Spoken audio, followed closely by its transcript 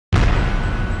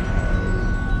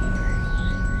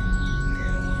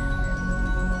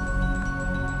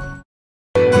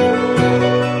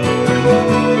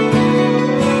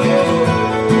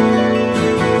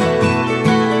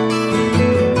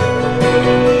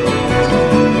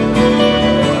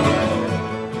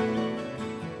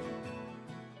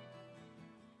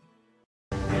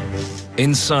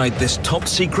Inside this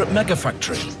top-secret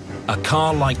mega-factory, a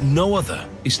car like no other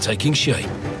is taking shape.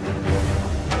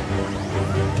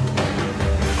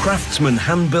 Craftsmen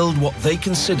hand-build what they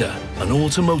consider an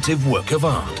automotive work of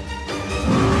art.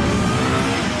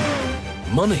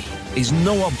 Money is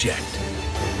no object.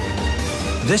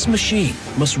 This machine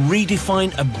must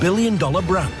redefine a billion-dollar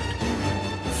brand.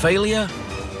 Failure,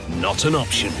 not an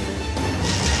option.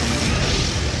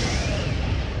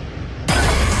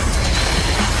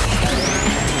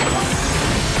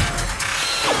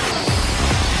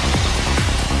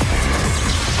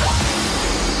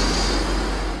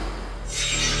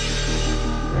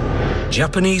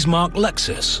 Japanese marque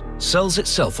Lexus sells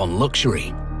itself on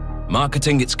luxury,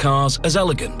 marketing its cars as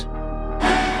elegant,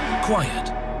 quiet,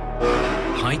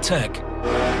 high-tech,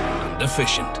 and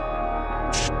efficient.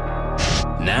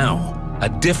 Now, a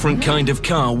different kind of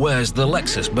car wears the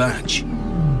Lexus badge,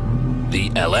 the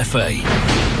LFA.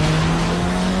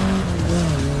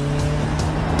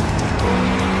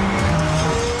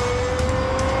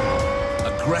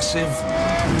 Aggressive,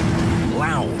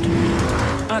 loud,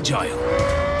 agile.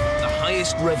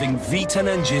 Highest revving V10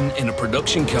 engine in a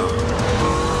production car.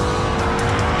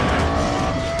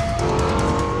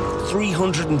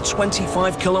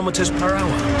 325 kilometers per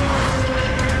hour.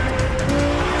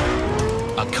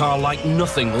 A car like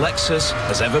nothing Lexus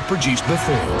has ever produced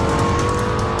before.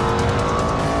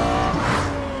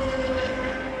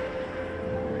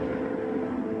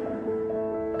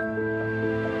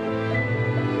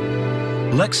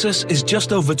 Lexus is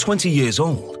just over 20 years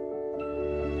old.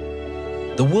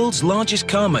 The world's largest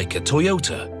car maker,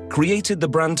 Toyota, created the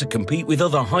brand to compete with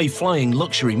other high-flying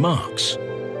luxury marques,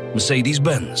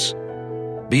 Mercedes-Benz,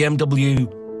 BMW,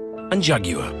 and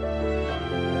Jaguar.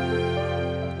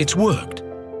 It's worked.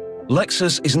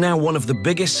 Lexus is now one of the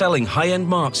biggest-selling high-end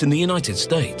marques in the United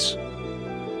States.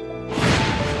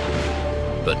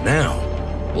 But now,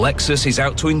 Lexus is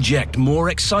out to inject more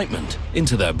excitement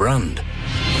into their brand.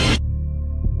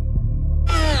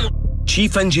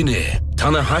 Chief Engineer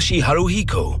Tanahashi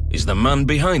Haruhiko is the man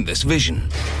behind this vision.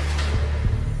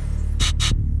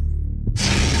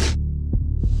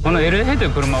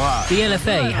 The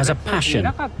LFA has a passion,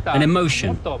 an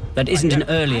emotion that isn't in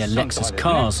earlier Lexus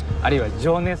cars.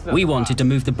 We wanted to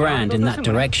move the brand in that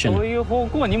direction.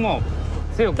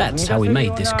 That's how we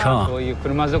made this car.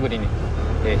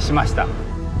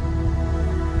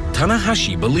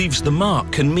 Tanahashi believes the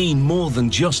marque can mean more than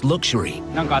just luxury.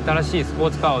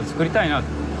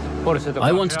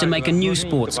 I wanted to make a new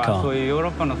sports car, one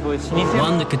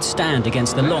that could stand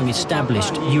against the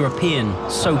long-established European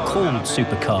so-called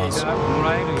supercars,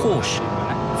 Porsche,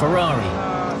 Ferrari,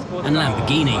 and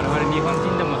Lamborghini,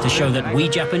 to show that we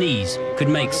Japanese could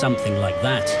make something like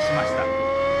that.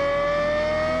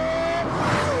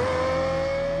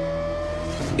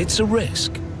 It's a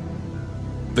risk.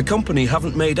 The company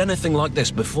haven't made anything like this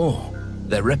before.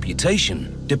 Their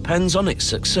reputation depends on its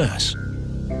success.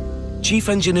 Chief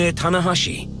Engineer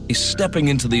Tanahashi is stepping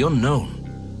into the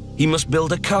unknown. He must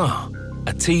build a car,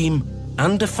 a team,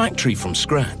 and a factory from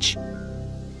scratch.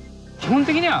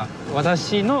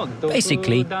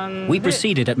 Basically, we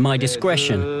proceeded at my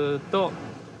discretion.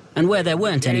 And where there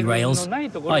weren't any rails,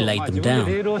 I laid them down.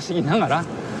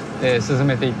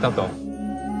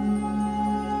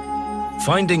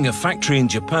 Finding a factory in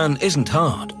Japan isn't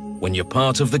hard when you're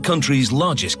part of the country's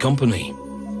largest company.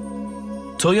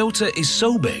 Toyota is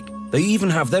so big, they even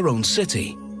have their own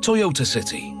city, Toyota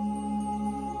City.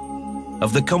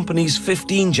 Of the company's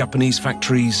 15 Japanese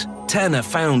factories, 10 are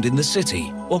found in the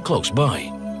city or close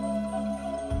by.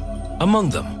 Among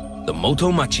them, the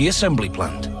Motomachi assembly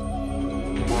plant.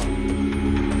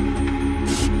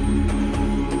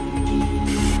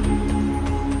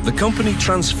 The company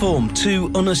transformed two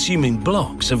unassuming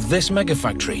blocks of this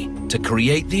megafactory to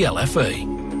create the LFA.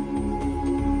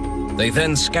 They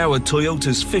then scoured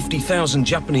Toyota's 50,000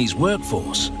 Japanese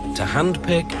workforce to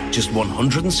handpick just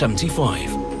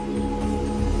 175.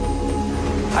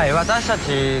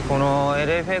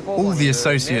 All the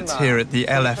associates here at the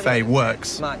LFA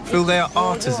Works feel they are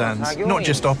artisans, not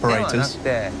just operators.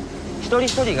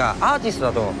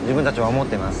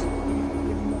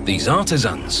 These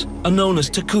artisans are known as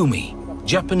takumi,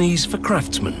 Japanese for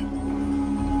craftsmen.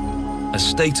 A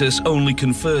status only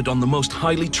conferred on the most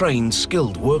highly trained,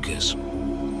 skilled workers.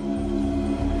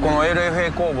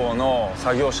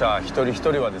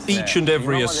 Each and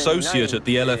every associate at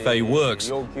the LFA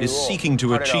Works is seeking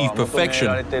to achieve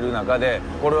perfection,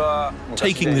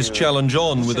 taking this challenge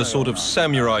on with a sort of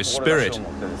samurai spirit.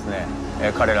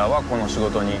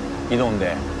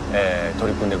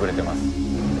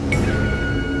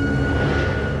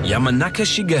 Yamanaka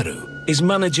Shigeru is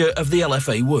manager of the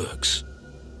LFA Works.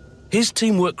 His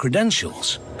teamwork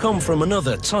credentials come from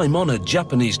another time-honored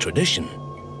Japanese tradition: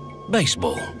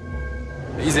 baseball.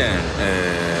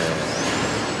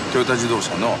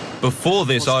 Before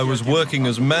this, I was working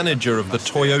as manager of the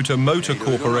Toyota Motor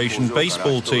Corporation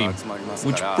baseball team,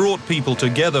 which brought people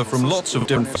together from lots of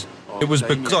different... It was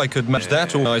because I could manage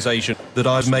that organization that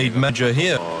I've made manager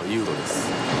here.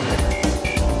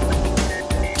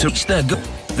 To reach their goal,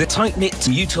 the tight-knit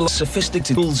and utilize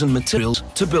sophisticated tools and materials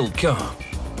to build car.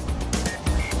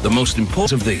 The most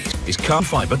important of these is carbon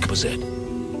fiber composite.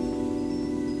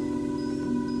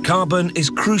 Carbon is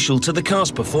crucial to the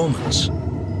car's performance.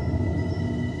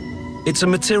 It's a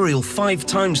material 5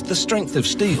 times the strength of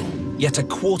steel, yet a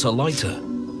quarter lighter.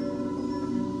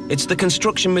 It's the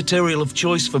construction material of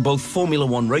choice for both Formula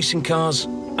One racing cars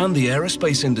and the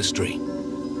aerospace industry.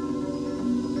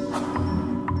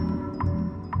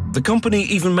 The company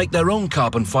even make their own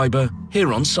carbon fiber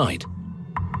here on site.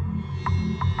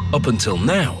 Up until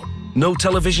now, no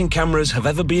television cameras have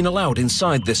ever been allowed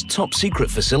inside this top-secret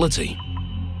facility.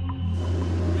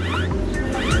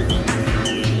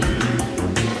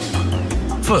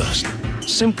 First,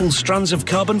 simple strands of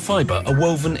carbon fiber are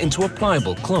woven into a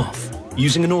pliable cloth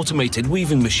using an automated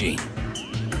weaving machine.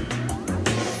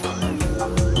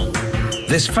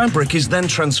 This fabric is then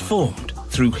transformed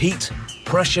through heat,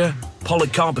 pressure,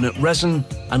 polycarbonate resin,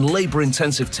 and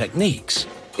labor-intensive techniques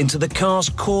into the car's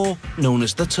core known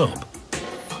as the tub.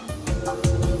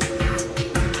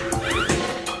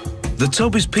 The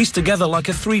tub is pieced together like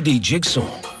a 3D jigsaw.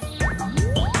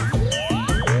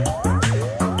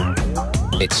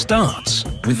 It starts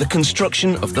with the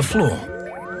construction of the floor.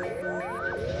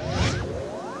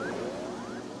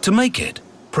 To make it,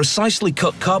 precisely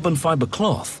cut carbon fiber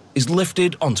cloth is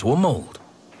lifted onto a mold.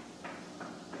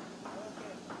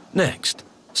 Next,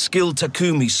 skilled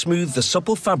Takumi smooth the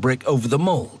supple fabric over the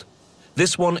mold.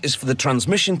 This one is for the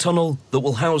transmission tunnel that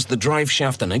will house the drive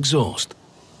shaft and exhaust.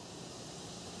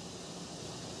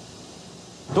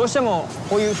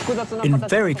 In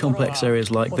very complex areas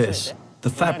like this, the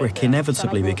fabric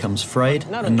inevitably becomes frayed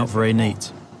and not very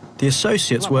neat. The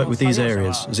associates work with these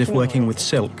areas as if working with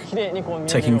silk,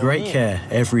 taking great care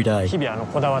every day.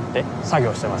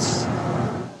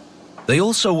 They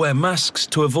also wear masks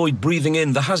to avoid breathing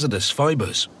in the hazardous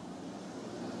fibers.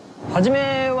 In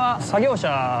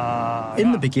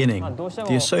the beginning,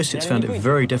 the associates found it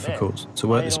very difficult to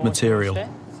work this material.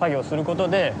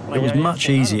 It was much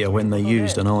easier when they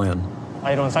used an iron.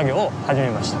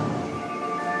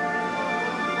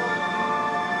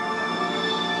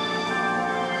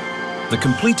 The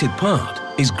completed part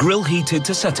is grill heated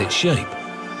to set its shape.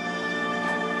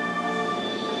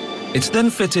 It's then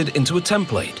fitted into a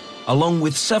template, along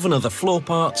with 7 other floor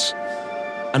parts,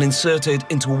 and inserted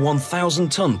into a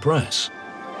 1,000-ton press.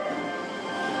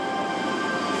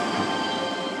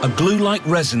 A glue-like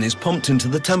resin is pumped into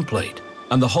the template,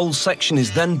 and the whole section is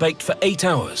then baked for 8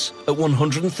 hours at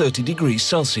 130 degrees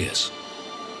Celsius.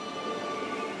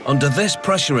 Under this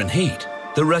pressure and heat,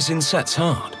 the resin sets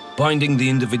hard, binding the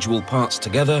individual parts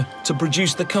together to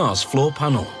produce the car's floor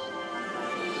panel.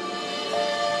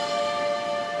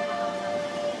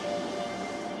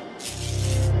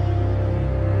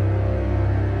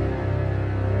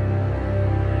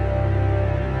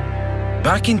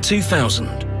 Back in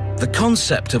 2000, the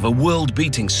concept of a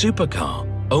world-beating supercar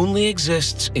only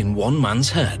exists in one man's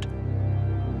head.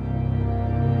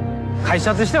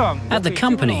 At the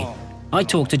company, I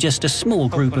talked to just a small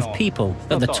group of people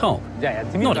at the top,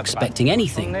 not expecting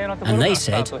anything, and they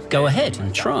said, go ahead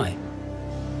and try.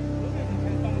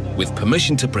 With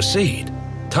permission to proceed,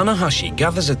 Tanahashi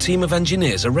gathers a team of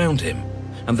engineers around him,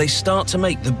 and they start to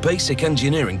make the basic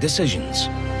engineering decisions.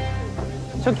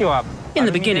 In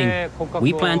the beginning,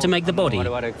 we planned to make the body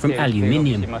from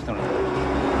aluminium.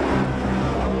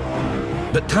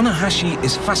 But Tanahashi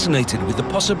is fascinated with the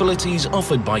possibilities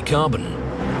offered by carbon.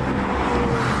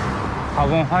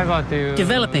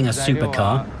 Developing a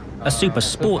supercar, a super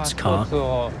sports car,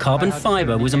 carbon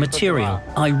fiber was a material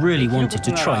I really wanted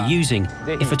to try using,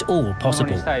 if at all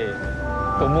possible.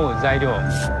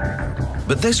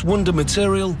 But this wonder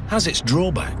material has its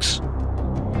drawbacks.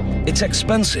 It's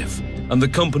expensive, and the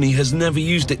company has never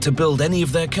used it to build any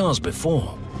of their cars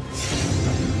before.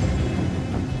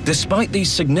 Despite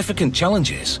these significant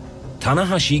challenges,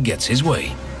 Tanahashi gets his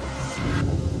way.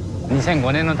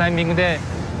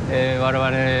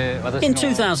 In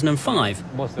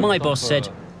 2005, my boss said,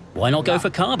 why not go for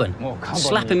carbon?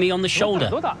 Slapping me on the shoulder.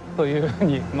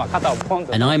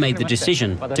 And I made the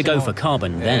decision to go for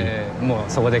carbon then.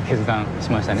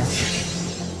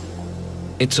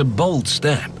 It's a bold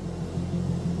step.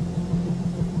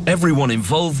 Everyone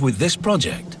involved with this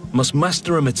project must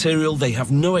master a material they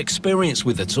have no experience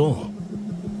with at all.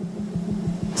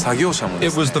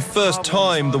 It was the first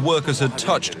time the workers had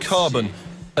touched carbon,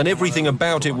 and everything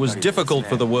about it was difficult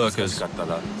for the workers.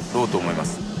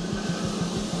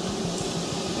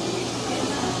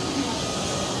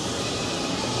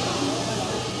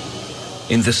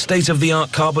 In the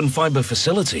state-of-the-art carbon fiber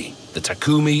facility, the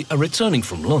Takumi are returning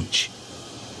from lunch.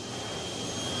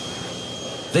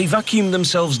 They vacuum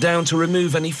themselves down to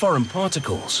remove any foreign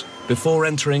particles before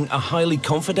entering a highly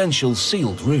confidential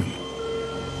sealed room.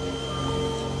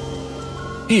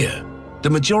 Here, the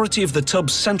majority of the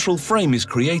tub's central frame is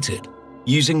created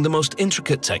using the most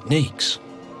intricate techniques.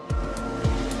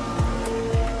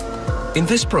 In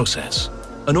this process,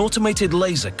 an automated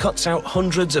laser cuts out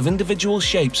hundreds of individual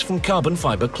shapes from carbon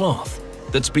fiber cloth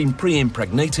that's been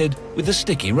pre-impregnated with a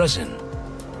sticky resin.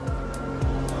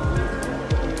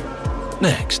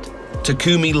 Next,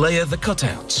 Takumi layer the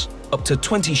cutouts, up to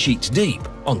 20 sheets deep,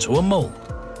 onto a mold.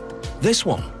 This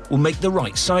one will make the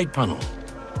right side panel.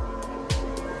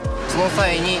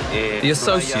 The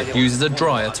associate uses a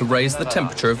dryer to raise the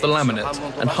temperature of the laminate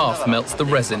and half melts the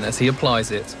resin as he applies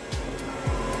it.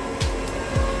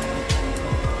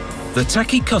 The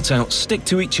tacky cutouts stick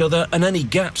to each other and any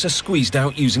gaps are squeezed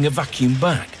out using a vacuum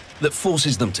bag that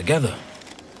forces them together.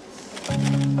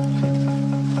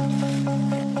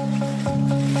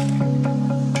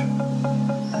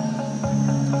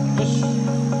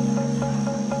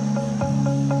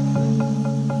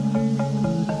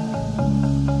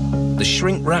 The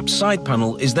shrink-wrapped side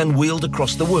panel is then wheeled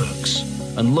across the works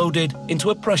and loaded into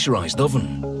a pressurized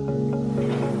oven.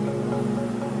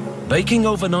 Baking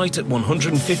overnight at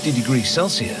 150 degrees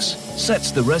Celsius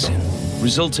sets the resin,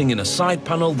 resulting in a side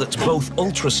panel that's both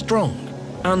ultra-strong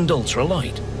and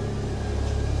ultra-light.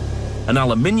 An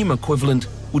aluminium equivalent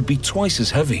would be twice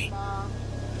as heavy.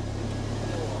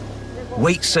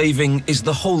 Weight saving is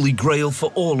the holy grail for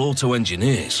all auto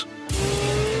engineers.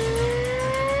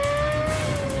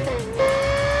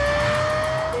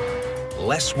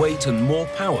 Less weight and more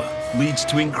power leads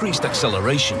to increased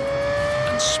acceleration,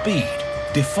 and speed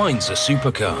defines a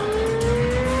supercar.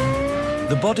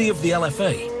 The body of the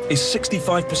LFA is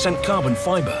 65% carbon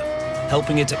fiber,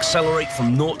 helping it accelerate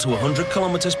from 0 to 100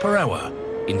 kilometers per hour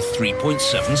in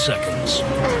 3.7 seconds.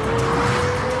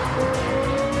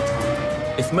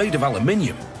 If made of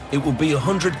aluminium, it will be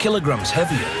 100 kilograms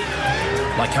heavier,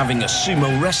 like having a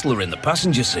sumo wrestler in the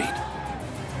passenger seat.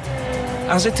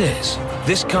 As it is,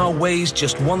 this car weighs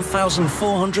just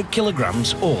 1,400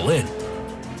 kilograms all in.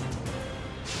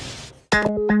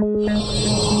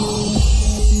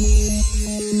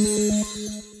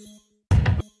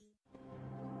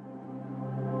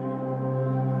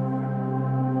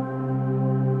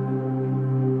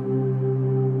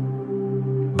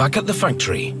 Back at the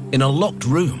factory, in a locked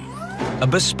room, a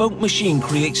bespoke machine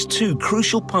creates two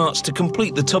crucial parts to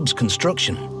complete the tub's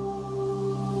construction.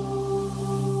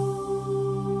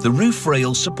 The roof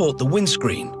rails support the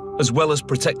windscreen, as well as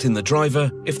protecting the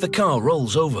driver if the car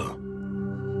rolls over.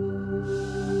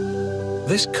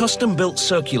 This custom-built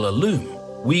circular loom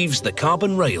weaves the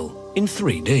carbon rail in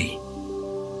 3D.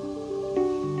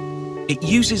 It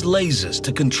uses lasers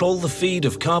to control the feed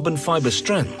of carbon fiber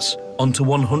strands onto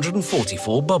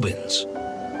 144 bobbins.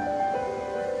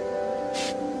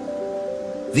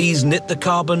 These knit the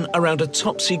carbon around a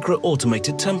top-secret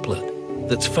automated template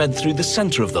that's fed through the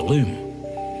center of the loom.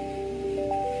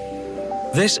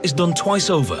 This is done twice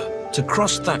over to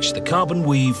cross-thatch the carbon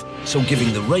weave, so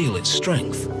giving the rail its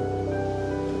strength.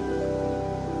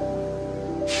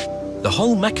 The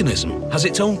whole mechanism has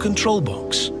its own control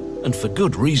box, and for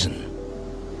good reason.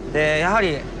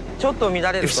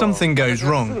 If something goes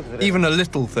wrong, even a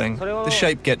little thing, the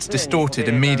shape gets distorted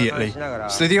immediately,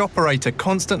 so the operator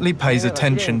constantly pays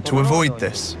attention to avoid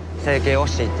this.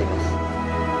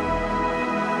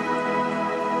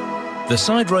 The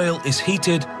side rail is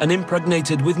heated and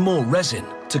impregnated with more resin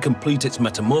to complete its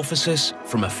metamorphosis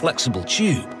from a flexible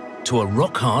tube to a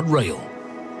rock-hard rail.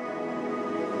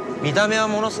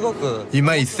 You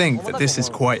may think that this is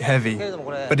quite heavy,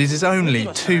 but it is only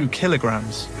 2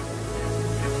 kilograms.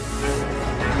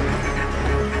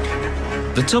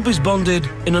 The tub is bonded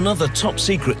in another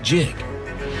top-secret jig.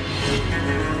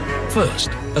 First,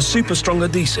 a super-strong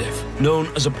adhesive, known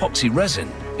as epoxy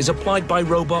resin, is applied by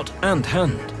robot and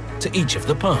hand to each of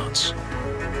the parts.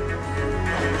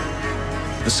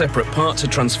 The separate parts are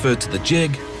transferred to the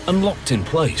jig and locked in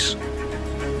place.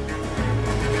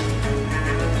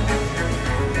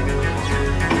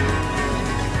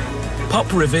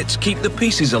 Pop rivets keep the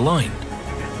pieces aligned.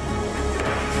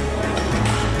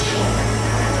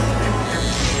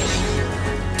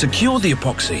 To cure the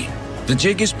epoxy, the The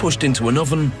jig is pushed into an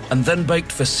oven and then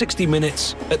baked for 60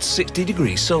 minutes at 60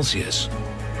 degrees Celsius.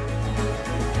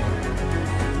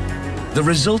 The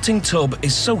resulting tub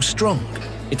is so strong,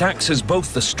 it acts as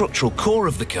both the structural core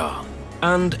of the car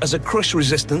and as a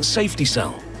crush-resistant safety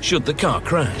cell should the car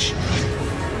crash.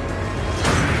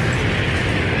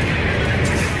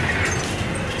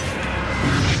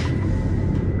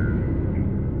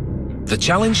 The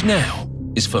challenge now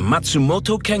is for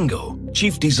Matsumoto Kengo,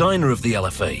 chief designer of the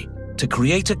LFA, to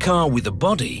create a car with a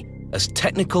body as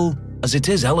technical as it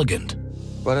is elegant.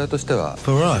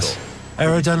 For us,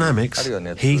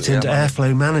 aerodynamics, heat and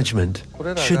airflow management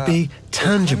should be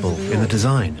tangible in the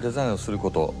design.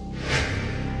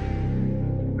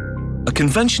 A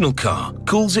conventional car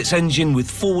cools its engine with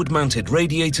forward-mounted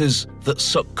radiators that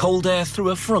suck cold air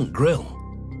through a front grille.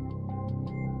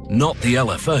 Not the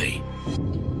LFA.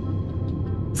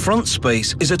 Front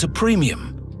space is at a premium,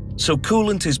 so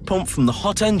coolant is pumped from the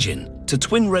hot engine to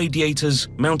twin radiators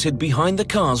mounted behind the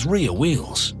car's rear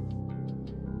wheels.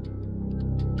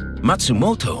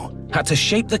 Matsumoto had to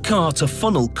shape the car to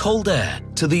funnel cold air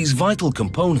to these vital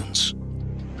components.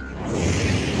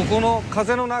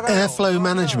 Airflow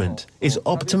management is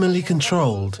optimally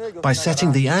controlled by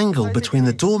setting the angle between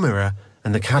the door mirror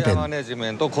and the cabin.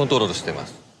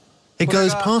 It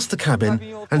goes past the cabin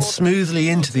and smoothly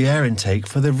into the air intake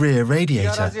for the rear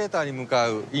radiator.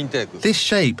 This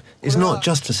shape is not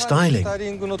just for styling.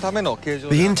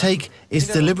 The intake is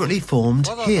deliberately formed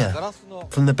here,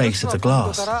 from the base of the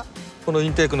glass.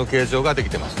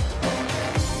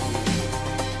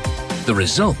 The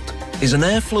result is an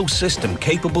airflow system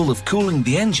capable of cooling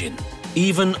the engine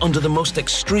even under the most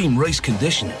extreme race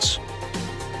conditions.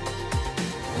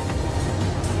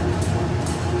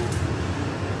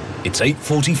 It's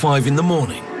 8:45 in the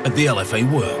morning at the LFA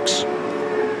works.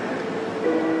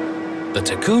 The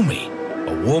Takumi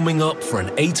are warming up for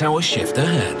an 8-hour shift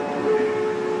ahead.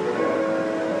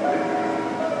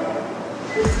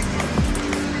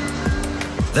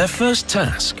 Their first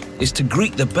task is to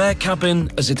greet the bare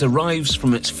cabin as it arrives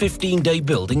from its 15-day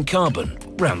build in carbon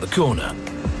round the corner.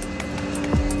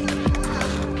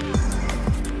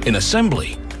 In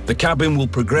assembly, the cabin will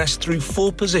progress through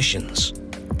 4 positions: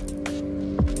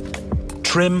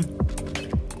 trim,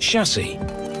 chassis,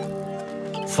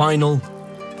 final,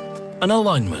 and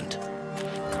alignment.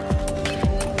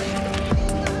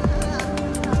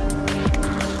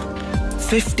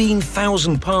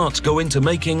 $15,000 parts go into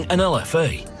making an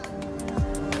LFA.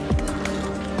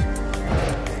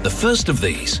 The first of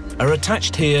these are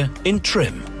attached here in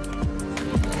trim.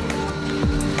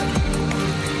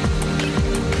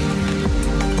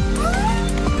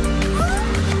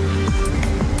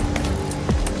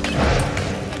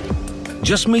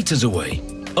 Just meters away,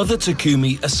 other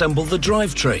Takumi assemble the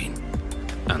drivetrain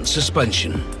and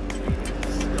suspension.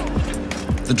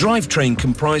 The drivetrain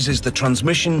comprises the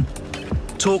transmission,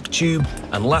 torque tube,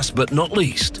 and last but not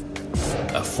least,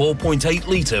 a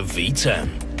 4.8-litre V10.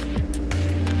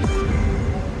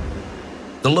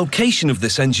 The location of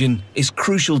this engine is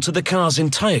crucial to the car's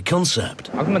entire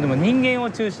concept.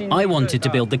 I wanted to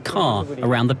build the car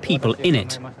around the people in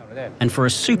it. And for a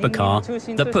supercar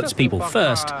that puts people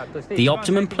first, the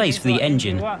optimum place for the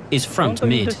engine is front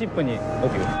mid.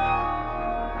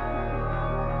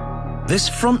 This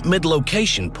front mid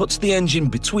location puts the engine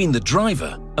between the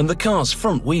driver and the car's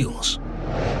front wheels.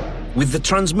 With the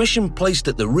transmission placed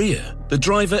at the rear, the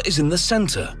driver is in the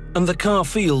center and the car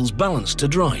feels balanced to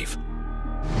drive.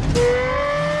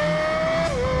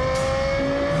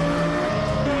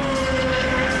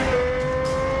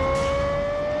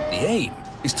 The aim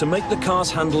is to make the car's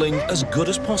handling as good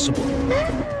as possible.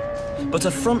 But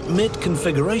a front mid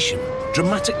configuration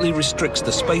dramatically restricts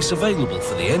the space available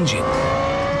for the engine.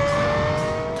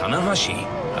 Tanahashi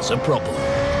has a problem.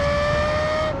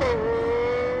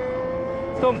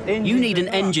 You need an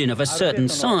engine of a certain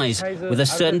size with a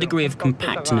certain degree of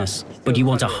compactness, but you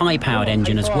want a high-powered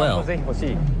engine as well.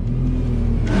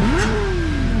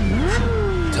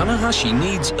 Tanahashi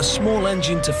needs a small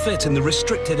engine to fit in the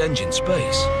restricted engine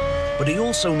space, but he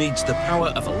also needs the power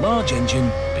of a large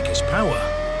engine because power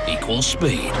equals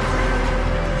speed.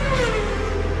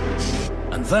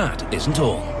 And that isn't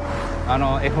all.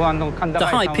 The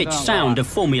high-pitched sound of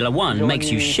Formula One makes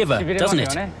you shiver, doesn't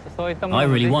it? I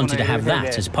really wanted to have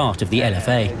that as part of the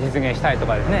LFA.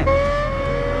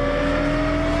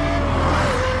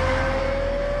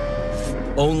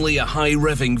 Only a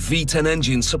high-revving V10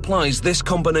 engine supplies this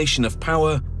combination of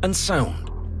power and sound,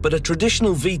 but a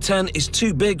traditional V10 is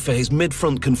too big for his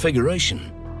mid-front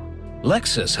configuration.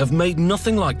 Lexus have made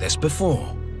nothing like this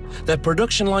before. Their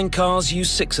production line cars use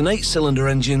 6- and 8-cylinder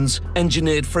engines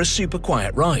engineered for a super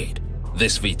quiet ride.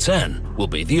 This V10 will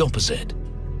be the opposite.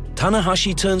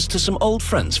 Tanahashi turns to some old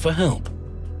friends for help.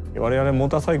 We are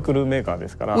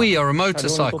a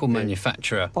motorcycle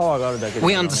manufacturer.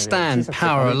 We understand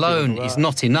power alone is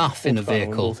not enough in a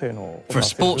vehicle. For a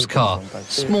sports car,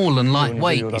 small and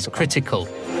lightweight is critical.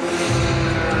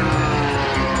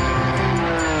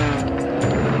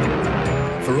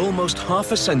 For almost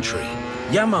half a century,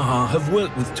 Yamaha have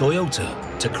worked with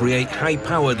Toyota to create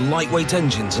high-powered lightweight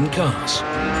engines and cars.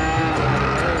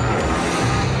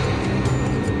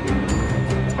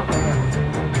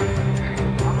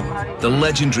 The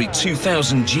legendary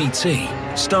 2000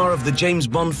 GT, star of the James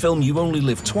Bond film You Only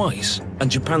Live Twice, and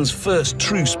Japan's first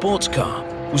true sports car,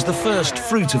 was the first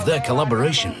fruit of their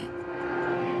collaboration.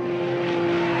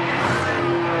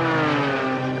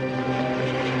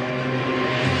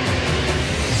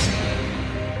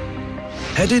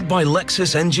 Headed by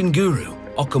Lexus engine guru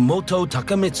Okamoto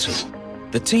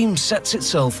Takamitsu, the team sets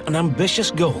itself an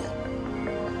ambitious goal: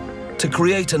 to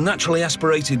create a naturally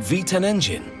aspirated V10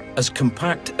 engine as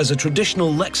compact as a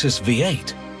traditional Lexus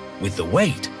V8, with the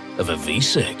weight of a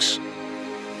V6.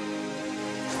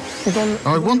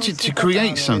 I wanted to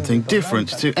create something different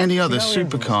to any other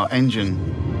supercar engine.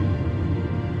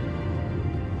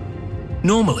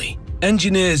 Normally,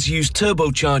 engineers use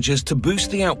turbochargers to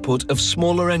boost the output of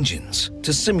smaller engines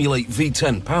to simulate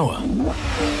V10 power.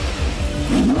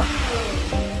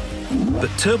 But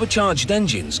turbocharged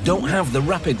engines don't have the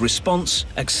rapid response,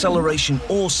 acceleration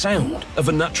or sound of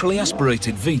a naturally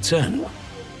aspirated V10.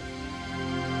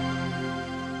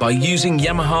 By using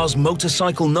Yamaha's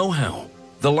motorcycle know-how,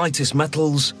 the lightest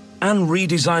metals, and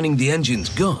redesigning the engine's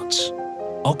guts,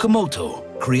 Okamoto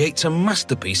creates a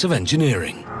masterpiece of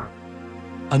engineering.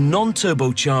 A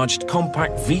non-turbocharged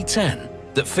compact V10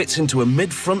 that fits into a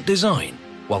mid-front design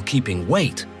while keeping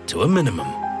weight to a minimum.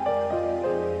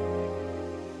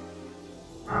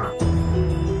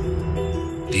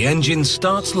 The engine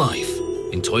starts life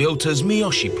in Toyota's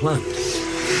Miyoshi plant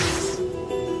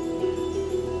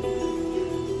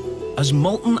as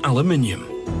molten aluminium.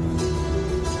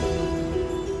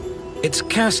 It's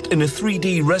cast in a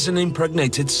 3D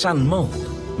resin-impregnated sand mold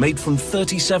made from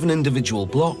 37 individual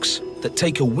blocks that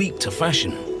take a week to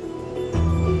fashion.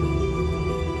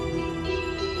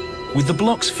 With the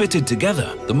blocks fitted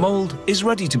together, the mold is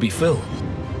ready to be filled.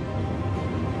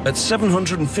 At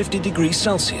 750 degrees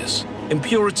Celsius,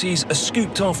 impurities are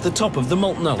scooped off the top of the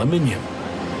molten aluminium.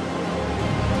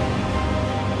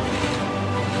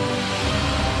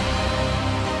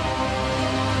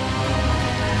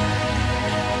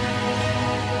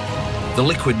 The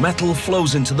liquid metal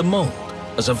flows into the mold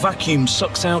as a vacuum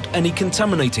sucks out any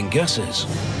contaminating gases.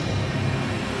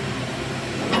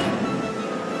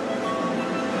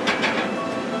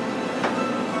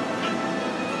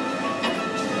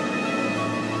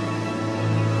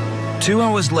 Two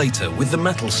hours later, with the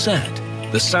metal set,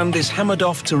 the sand is hammered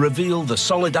off to reveal the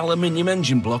solid aluminium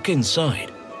engine block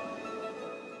inside.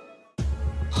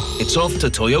 It's off to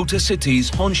Toyota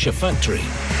City's Honsha factory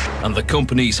and the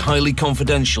company's highly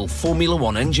confidential Formula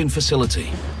One engine facility.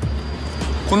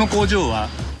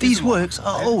 These works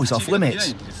are always off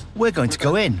limits. We're going to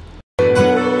go in.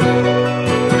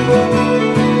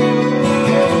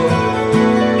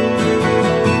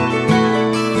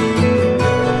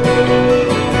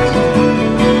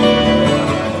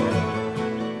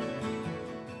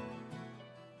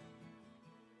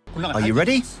 Are you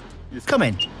ready? Come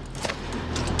in.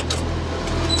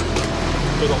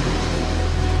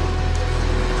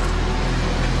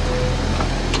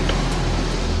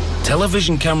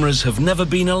 Television cameras have never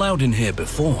been allowed in here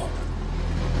before.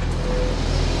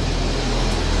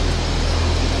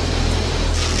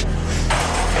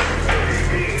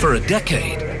 For a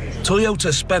decade,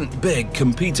 Toyota spent big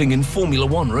competing in Formula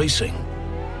One racing.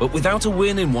 But without a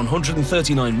win in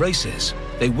 139 races,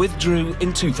 they withdrew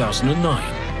in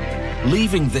 2009,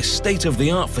 leaving this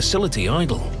state-of-the-art facility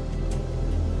idle.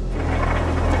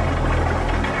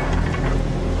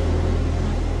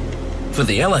 For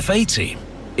the LFA team,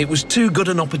 it was too good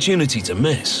an opportunity to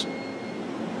miss.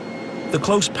 The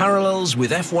close parallels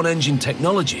with F1 engine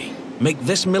technology make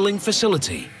this milling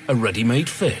facility a ready-made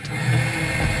fit.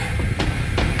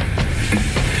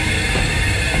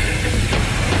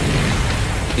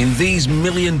 In these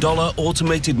million-dollar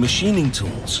automated machining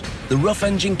tools, the rough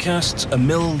engine casts are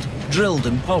milled, drilled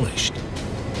and polished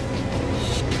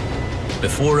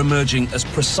before emerging as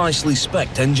precisely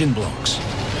spec'd engine blocks.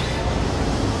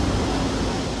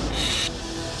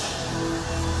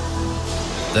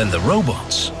 Then the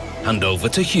robots hand over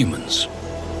to humans.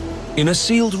 In a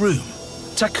sealed room,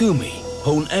 Takumi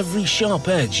hone every sharp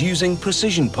edge using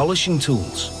precision polishing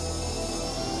tools.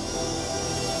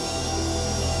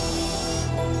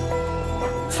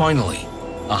 Finally,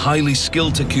 a highly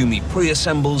skilled Takumi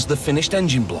pre-assembles the finished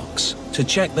engine blocks to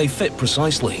check they fit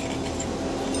precisely.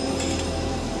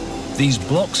 These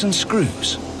blocks and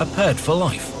screws are paired for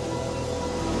life.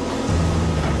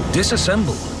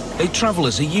 Disassembled, they travel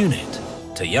as a unit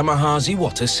to Yamaha's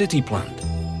Iwata city plant,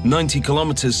 90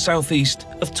 kilometers southeast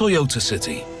of Toyota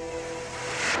City.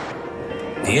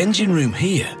 The engine room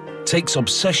here takes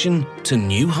obsession to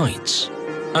new heights.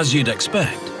 As you'd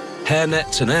expect,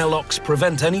 hairnets and airlocks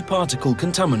prevent any particle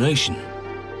contamination.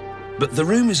 But the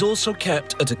room is also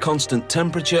kept at a constant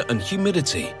temperature and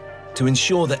humidity to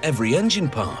ensure that every engine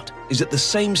part is at the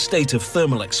same state of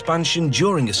thermal expansion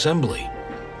during assembly.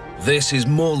 This is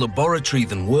more laboratory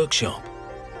than workshop.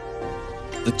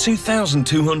 The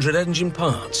 2,200 engine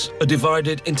parts are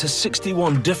divided into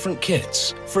 61 different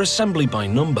kits for assembly by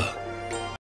number.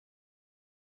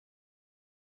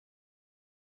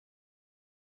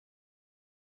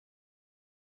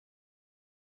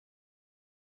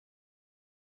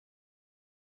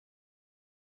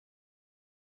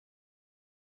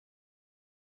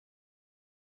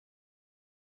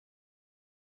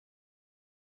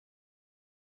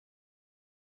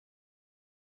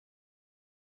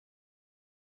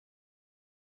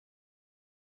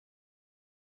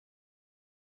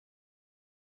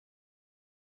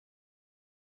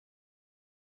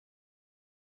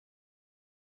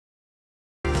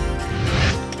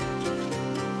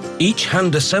 Each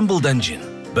hand-assembled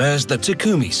engine bears the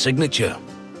Takumi signature.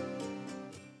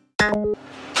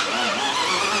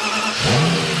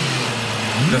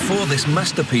 Before this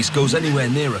masterpiece goes anywhere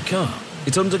near a car,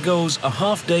 it undergoes a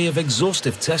half-day of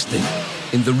exhaustive testing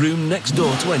in the room next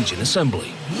door to engine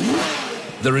assembly.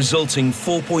 The resulting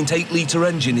 4.8-litre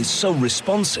engine is so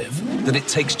responsive that it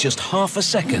takes just half a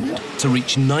second to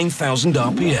reach 9,000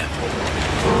 RPM.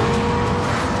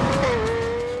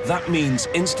 That means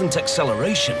instant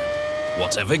acceleration,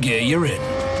 whatever gear you're in.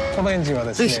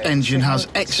 This engine has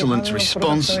excellent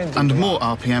response and more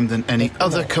RPM than any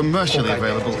other commercially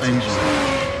available engine.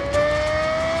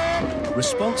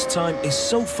 Response time is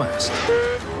so fast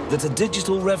that a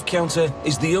digital rev counter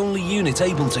is the only unit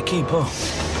able to keep up.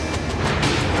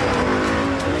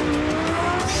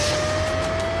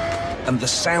 And the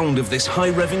sound of this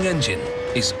high-revving engine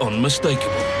is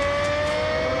unmistakable.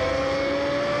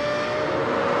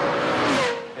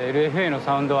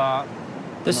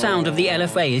 The sound of the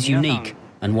LFA is unique,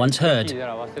 and once heard,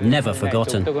 never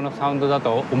forgotten. To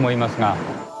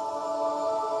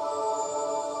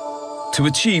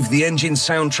achieve the engine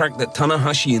soundtrack that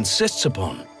Tanahashi insists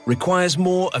upon requires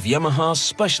more of Yamaha's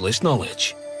specialist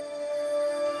knowledge.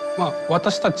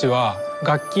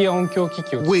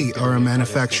 We are a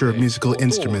manufacturer of musical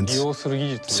instruments,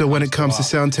 so when it comes to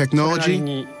sound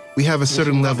technology, we have a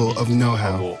certain level of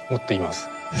know-how.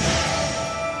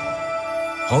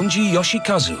 Honji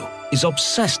Yoshikazu is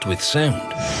obsessed with sound.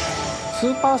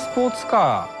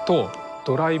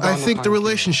 I think the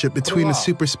relationship between a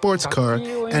super sports car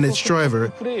and its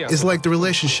driver is like the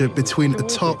relationship between a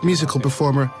top musical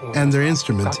performer and their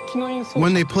instrument.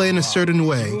 When they play in a certain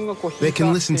way, they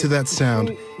can listen to that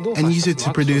sound and use it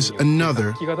to produce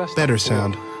another, better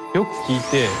sound.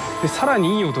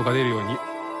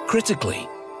 Critically,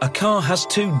 a car has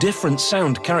two different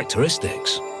sound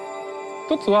characteristics.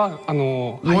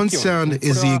 One sound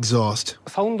is the exhaust.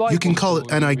 You can call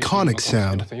it an iconic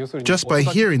sound. Just by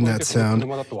hearing that sound,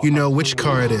 you know which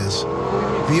car it is.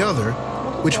 The other,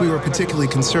 which we were particularly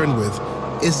concerned with,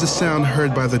 is the sound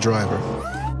heard by the driver.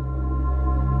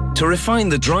 To refine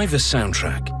the driver's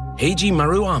soundtrack, Heiji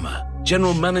Maruyama,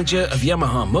 general manager of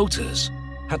Yamaha Motors,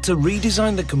 had to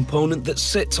redesign the component that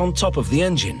sits on top of the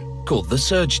engine, called the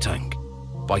surge tank,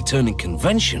 by turning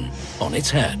convention on its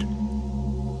head.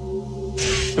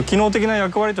 The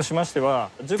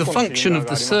function of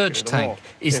the surge tank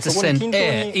is to send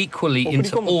air equally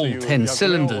into all 10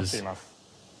 cylinders.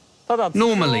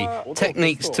 Normally,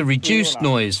 techniques to reduce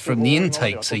noise from the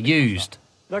intakes are used.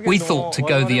 We thought to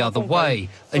go the other way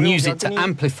and use it to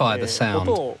amplify the sound,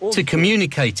 to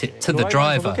communicate it to the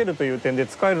driver.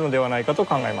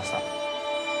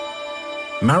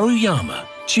 Maruyama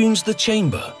tunes the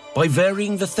chamber by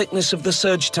varying the thickness of the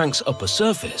surge tank's upper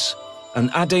surface and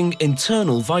adding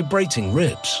internal vibrating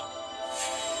ribs.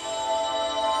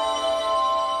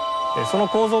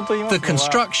 The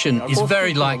construction is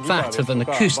very like that of an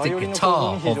acoustic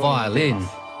guitar or violin.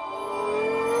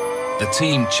 The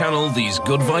team channel these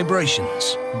good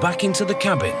vibrations back into the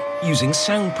cabin using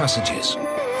sound passages.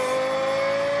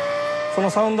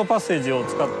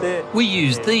 We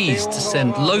use these to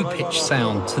send low-pitch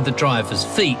sound to the driver's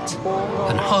feet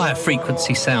and higher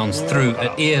frequency sounds through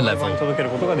at ear level.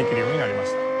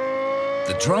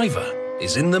 The driver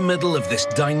is in the middle of this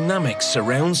dynamic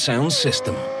surround sound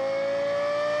system.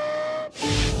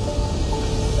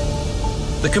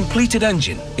 The completed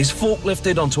engine is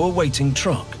forklifted onto a waiting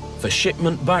truck for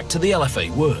shipment back to the LFA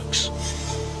works.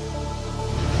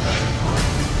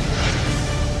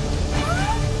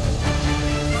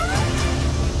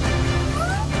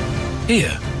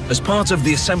 Here, as part of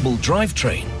the assembled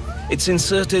drivetrain, it's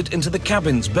inserted into the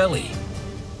cabin's belly,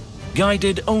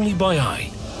 guided only by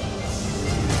eye.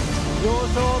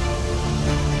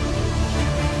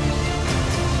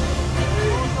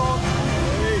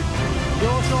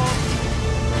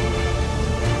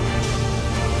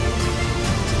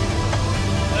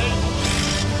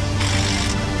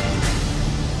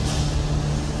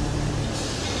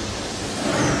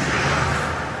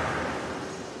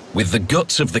 With the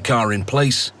guts of the car in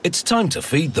place, it's time to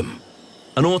feed them.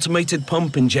 An automated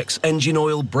pump injects engine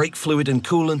oil, brake fluid and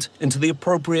coolant into the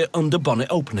appropriate under-bonnet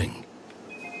opening.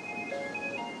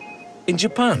 In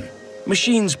Japan,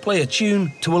 machines play a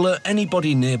tune to alert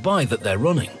anybody nearby that they're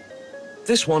running.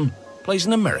 This one plays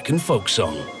an American folk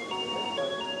song.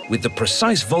 With the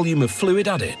precise volume of fluid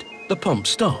added, the pump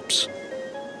stops,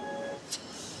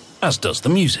 as does the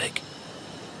music.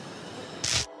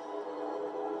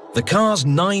 The car's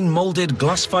 9 moulded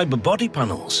glass fibre body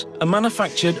panels are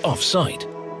manufactured off-site.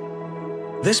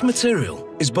 This material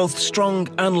is both strong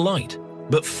and light,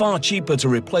 but far cheaper to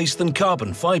replace than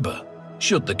carbon fibre,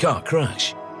 should the car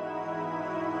crash.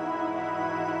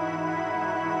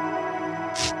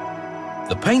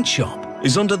 The paint shop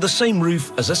is under the same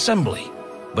roof as assembly,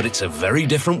 but it's a very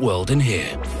different world in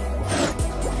here.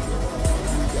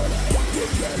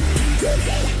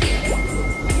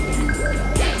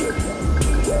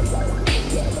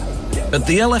 At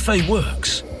the LFA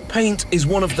works, paint is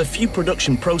one of the few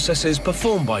production processes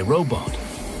performed by robot.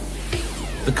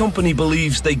 The company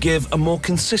believes they give a more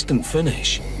consistent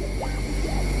finish.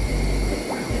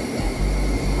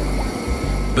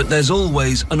 But there's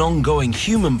always an ongoing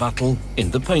human battle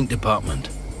in the paint department.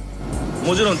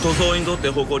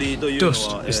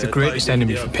 Dust is the greatest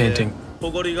enemy for painting.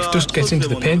 If dust gets into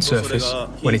the paint surface,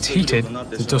 when it's heated,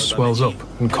 the dust swells up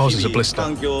and causes a blister.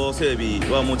 So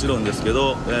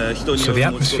the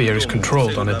atmosphere is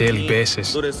controlled on a daily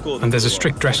basis, and there's a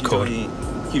strict dress code.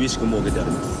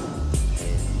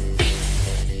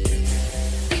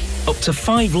 Up to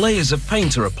 5 layers of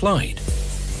paint are applied.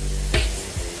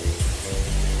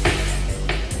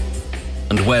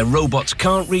 And where robots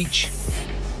can't reach,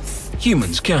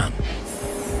 humans can.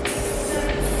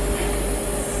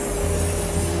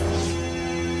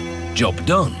 Job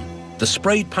done. The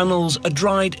sprayed panels are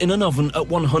dried in an oven at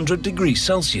 100 degrees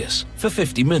Celsius for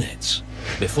 50 minutes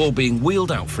before being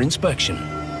wheeled out for inspection.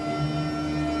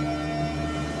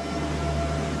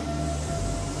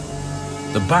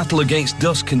 The battle against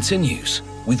dust continues,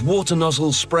 with water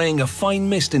nozzles spraying a fine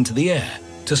mist into the air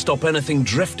to stop anything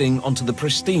drifting onto the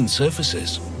pristine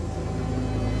surfaces.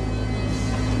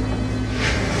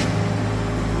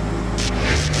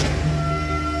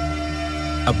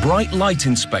 A bright light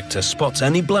inspector spots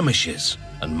any blemishes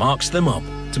and marks them up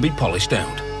to be polished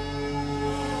out.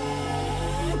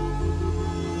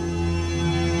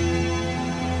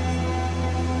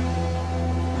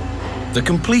 The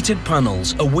completed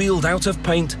panels are wheeled out of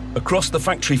paint across the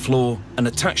factory floor and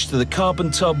attached to the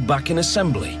carbon tub back in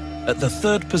assembly at the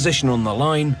 3rd position on the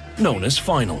line, known as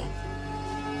final.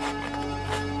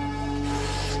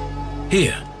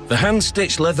 Here, the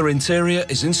hand-stitched leather interior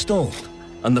is installed,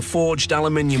 and the forged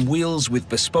aluminium wheels with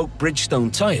bespoke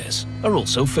Bridgestone tyres are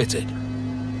also fitted.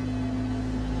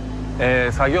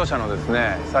 It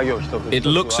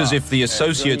looks as if the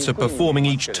associates are performing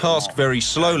each task very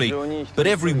slowly, but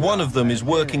every one of them is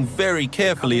working very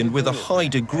carefully and with a high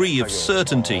degree of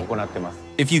certainty.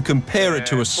 If you compare it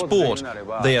to a sport,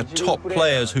 they are top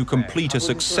players who complete a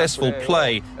successful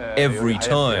play every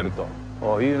time.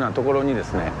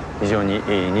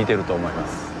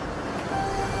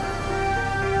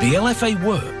 The LFA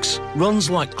works runs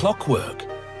like clockwork,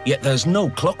 yet there's no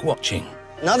clock watching.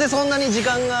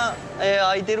 The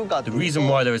reason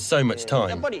why there is so much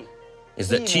time is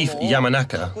that Chief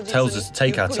Yamanaka tells us to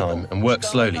take our time and work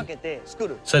slowly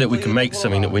so that we can make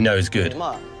something that we know is good.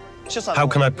 How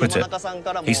can I put it?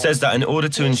 He says that in order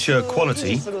to ensure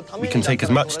quality, we can take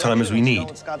as much time as we need.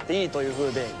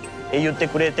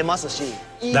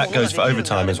 That goes for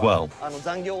overtime as well.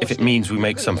 If it means we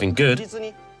make something good,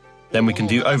 then we can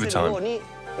do overtime.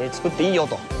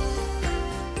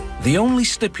 The only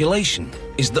stipulation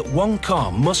is that one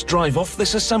car must drive off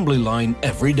this assembly line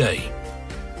every day.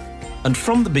 And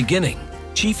from the beginning,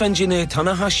 Chief Engineer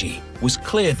Tanahashi was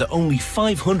clear that only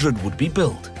 500 would be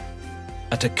built.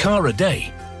 At a car a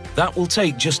day, That will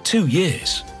take just 2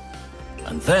 years.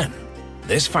 And then,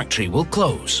 this factory will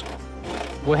close.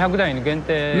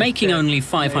 Making only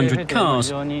 500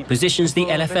 cars positions the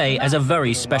LFA as a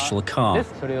very special car.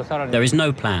 There is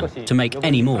no plan to make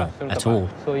any more at all.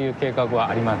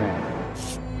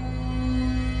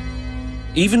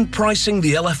 Even pricing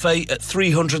the LFA at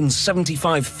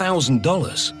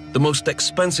 $375,000, the most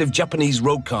expensive Japanese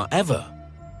road car ever,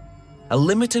 a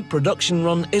limited production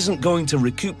run isn't going to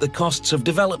recoup the costs of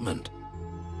development,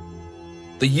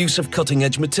 the use of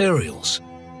cutting-edge materials,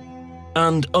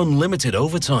 and unlimited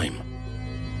overtime.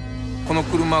 I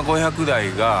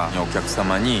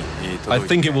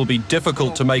think it will be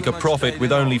difficult to make a profit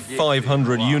with only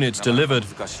 500 units delivered.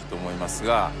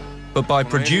 But by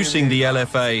producing the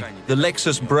LFA, the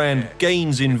Lexus brand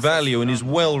gains in value and is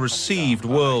well received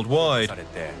worldwide.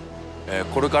 I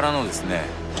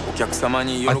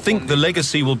think the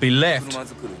legacy will be left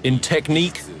in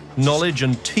technique, knowledge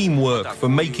and teamwork for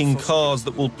making cars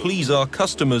that will please our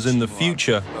customers in the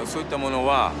future.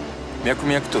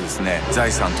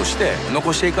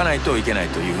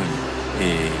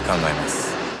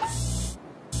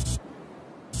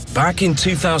 Back in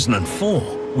 2004,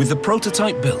 with the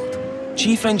prototype built,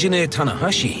 Chief Engineer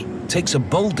Tanahashi takes a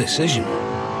bold decision.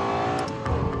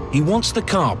 He wants the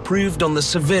car proved on the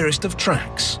severest of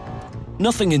tracks.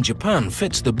 Nothing in Japan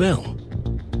fits the bill.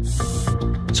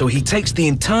 So he takes the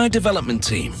entire development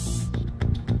team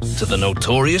to the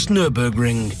notorious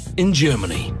Nürburgring in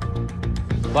Germany.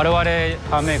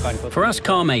 For us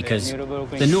car makers,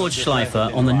 the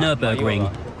Nordschleife on the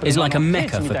Nürburgring is like a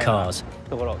mecca for cars.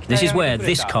 This is where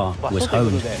this car was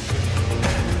honed.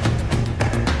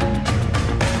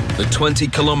 The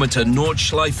 20-kilometer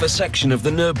Nordschleife section of the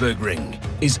Nürburgring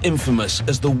is infamous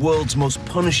as the world's most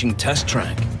punishing test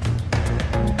track.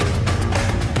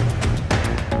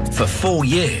 For 4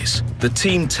 years, the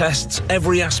team tests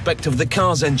every aspect of the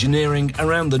car's engineering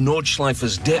around the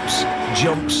Nordschleife's dips,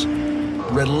 jumps,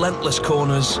 relentless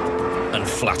corners, and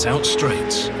flat-out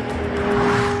straights.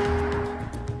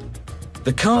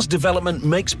 The car's development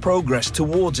makes progress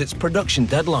towards its production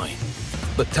deadline,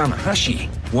 but Tanahashi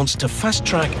wants to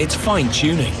fast-track its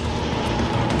fine-tuning.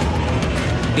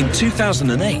 In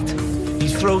 2008, he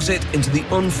throws it into the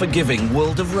unforgiving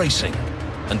world of racing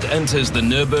and enters the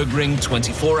Nürburgring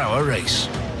 24-hour race.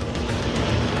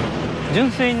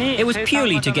 It was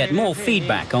purely to get more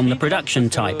feedback on the production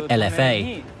type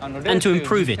LFA and to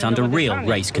improve it under real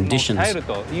race conditions.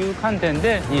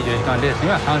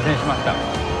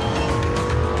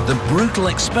 The brutal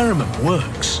experiment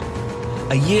works.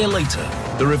 A year later,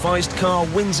 the revised car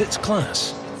wins its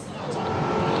class.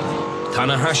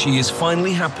 Tanahashi is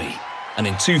finally happy, and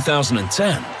in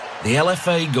 2010, the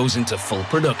LFA goes into full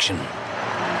production.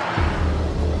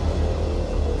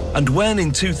 And when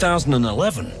in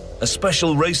 2011, a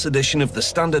special race edition of the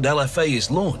standard LFA is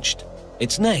launched,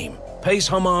 its name pays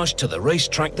homage to the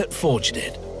racetrack that forged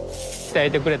it.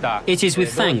 It is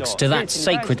with thanks to that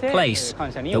sacred place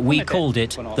that we called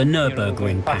it the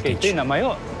Nürburgring package.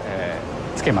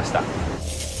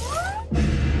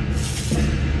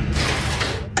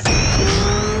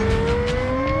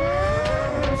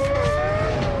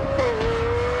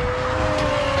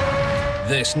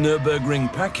 This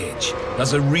Nürburgring package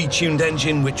has a retuned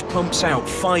engine which pumps out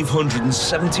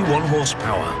 571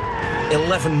 horsepower,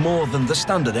 11 more than the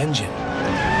standard engine.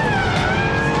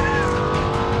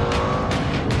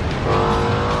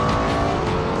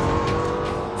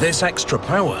 This extra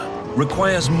power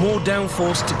requires more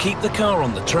downforce to keep the car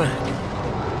on the track,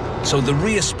 so the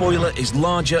rear spoiler is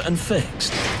larger and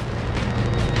fixed.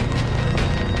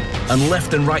 And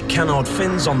left and right canard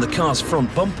fins on the car's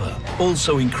front bumper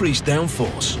also increase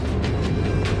downforce.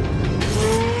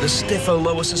 The stiffer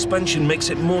lower suspension makes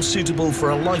it more suitable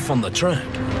for a life on the track.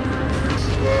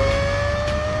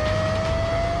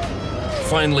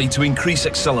 Finally, to increase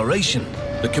acceleration,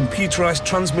 the computerized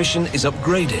transmission is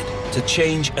upgraded to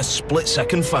change a split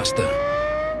second faster.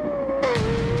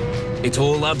 It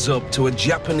all adds up to a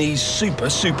Japanese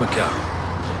supercar.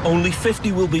 Only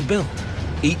 50 will be built,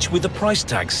 each with a price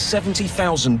tag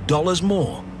 $70,000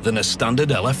 more than a standard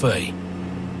LFA.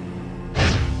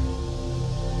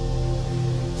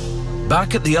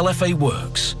 Back at the LFA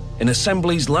works, in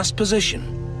assembly's last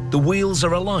position, the wheels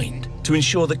are aligned to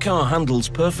ensure the car handles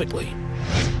perfectly.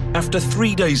 After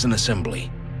 3 days in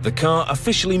assembly, the car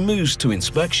officially moves to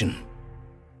inspection.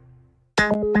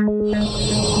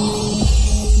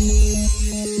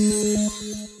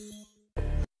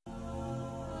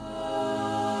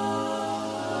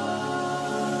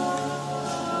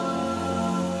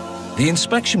 The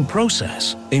inspection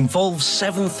process involves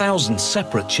 7,000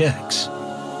 separate checks.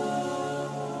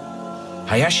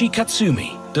 Hayashi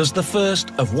Katsumi does the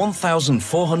first of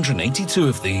 1,482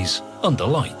 of these under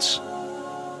lights.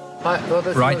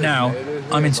 Right now,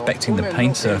 I'm inspecting the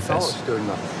paint surface.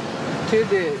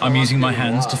 I'm using my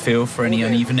hands to feel for any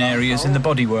uneven areas in the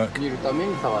bodywork.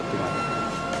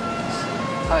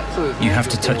 You have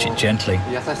to touch it gently,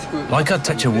 like I'd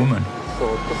touch a woman.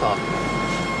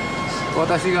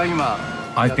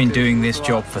 I've been doing this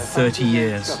job for 30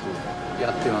 years.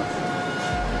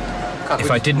 If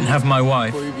I didn't have my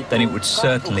wife, then it would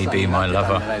certainly be my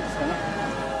lover.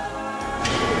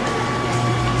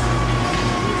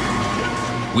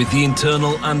 With the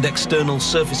internal and external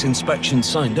surface inspection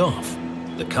signed off,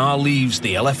 the car leaves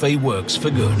the LFA works for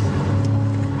good.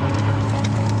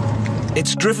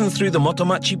 It's driven through the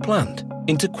Motomachi plant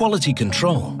into quality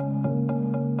control.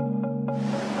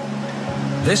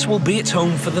 This will be its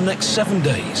home for the next 7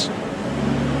 days.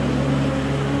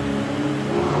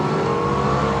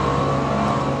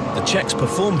 The checks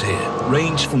performed here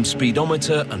range from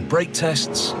speedometer and brake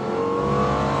tests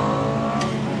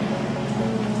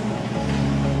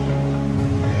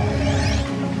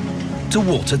to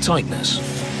water tightness.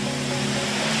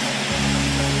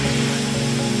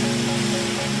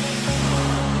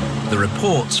 The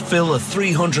reports fill a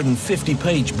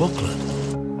 350-page booklet.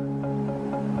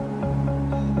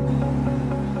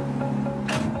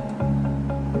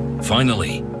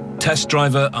 Finally, test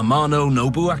driver Amano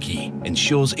Nobuaki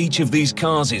ensures each of these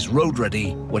cars is road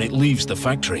ready when it leaves the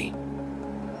factory.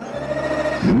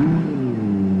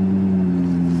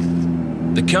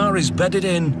 The car is bedded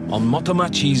in on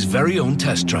Motomachi's very own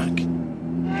test track.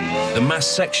 The mass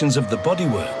sections of the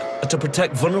bodywork are to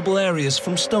protect vulnerable areas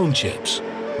from stone chips.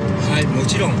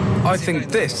 I think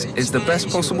this is the best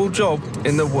possible job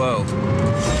in the world.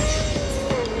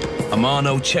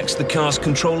 Amano checks the car's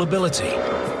controllability,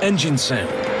 engine sound,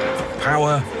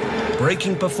 power,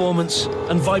 braking performance,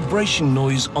 and vibration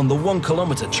noise on the 1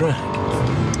 kilometer track.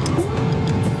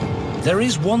 There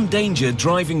is one danger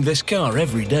driving this car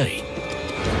every day.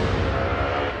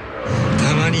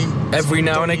 Every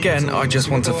now and again, I just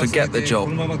want to forget the job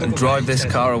and drive this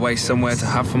car away somewhere to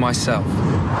have for myself.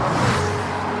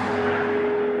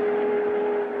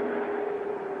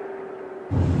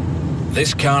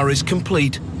 This car is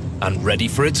complete and ready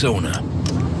for its owner.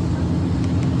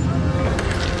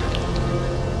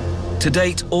 To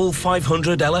date, all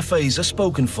 500 LFAs are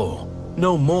spoken for.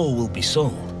 No more will be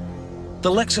sold. The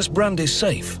Lexus brand is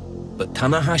safe, but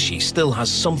Tanahashi still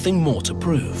has something more to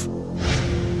prove.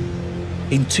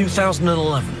 In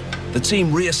 2011, the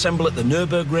team reassemble at the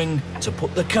Nürburgring to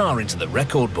put the car into the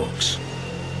record books.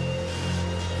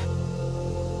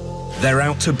 They're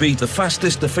out to beat the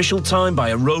fastest official time by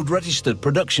a road-registered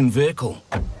production vehicle.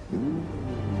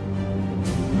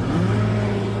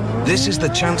 This is the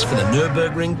chance for the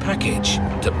Nürburgring package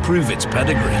to prove its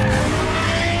pedigree.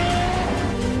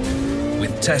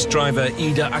 With test driver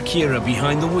Ida Akira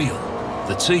behind the wheel,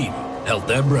 the team held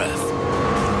their breath.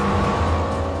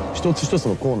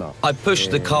 I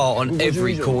pushed the car on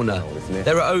every corner.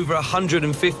 There are over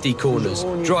 150 corners,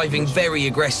 driving very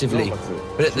aggressively,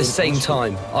 but at the same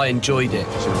time, I enjoyed it.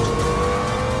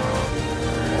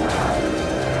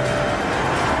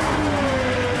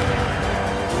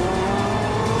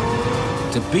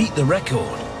 To beat the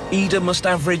record, Ida must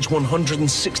average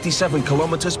 167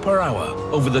 kilometers per hour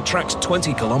over the track's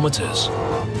 20 kilometers.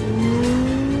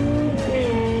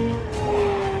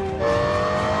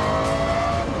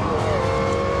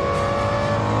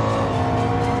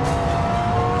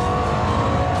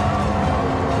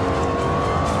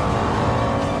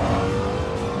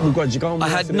 I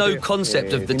had no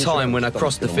concept of the time when I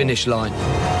crossed the finish line.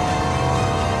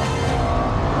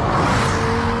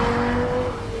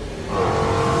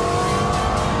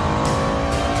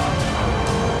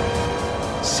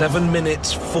 Seven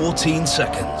minutes, 14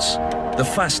 seconds. The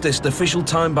fastest official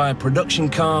time by a production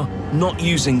car not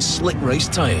using slick race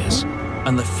tires.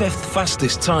 And the 5th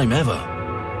fastest time ever.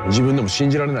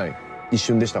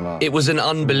 It was an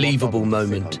unbelievable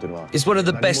moment. It's one of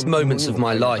the best moments of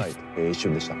my life.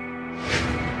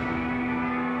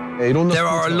 There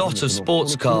are a lot of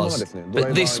sports cars,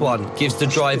 but this one gives the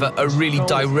driver a really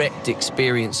direct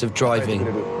experience of driving.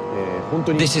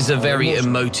 This is a very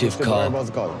emotive car,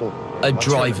 a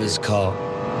driver's car.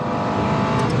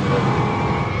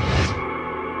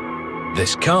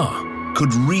 This car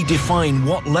could redefine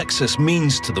what Lexus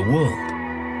means to the world.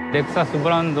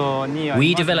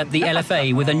 We developed the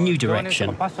LFA with a new direction,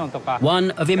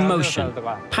 one of emotion,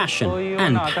 passion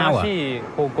and power.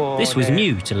 This was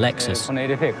new to Lexus.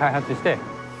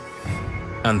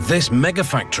 And this mega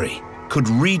factory could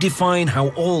redefine how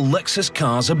all Lexus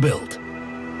cars are built.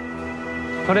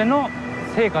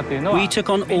 We took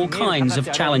on all kinds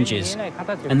of challenges,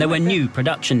 and there were new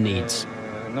production needs.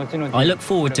 I look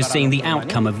forward to seeing the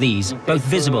outcome of these, both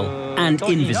visible and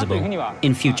invisible,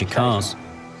 in future cars.